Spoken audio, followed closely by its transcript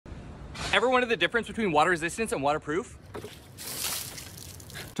Ever wondered the difference between water resistance and waterproof?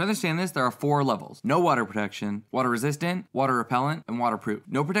 To understand this, there are 4 levels. No water protection, water resistant, water repellent, and waterproof.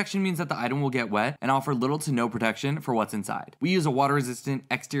 No protection means that the item will get wet and offer little to no protection for what's inside. We use a water resistant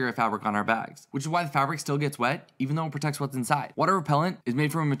exterior fabric on our bags, which is why the fabric still gets wet even though it protects what's inside. Water repellent is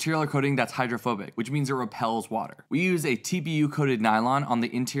made from a material or coating that's hydrophobic, which means it repels water. We use a TPU coated nylon on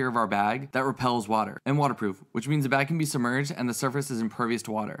the interior of our bag that repels water. And waterproof, which means the bag can be submerged and the surface is impervious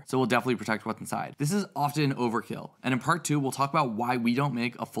to water, so it will definitely protect what's inside. This is often overkill, and in part 2 we'll talk about why we don't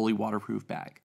make a fully waterproof bag.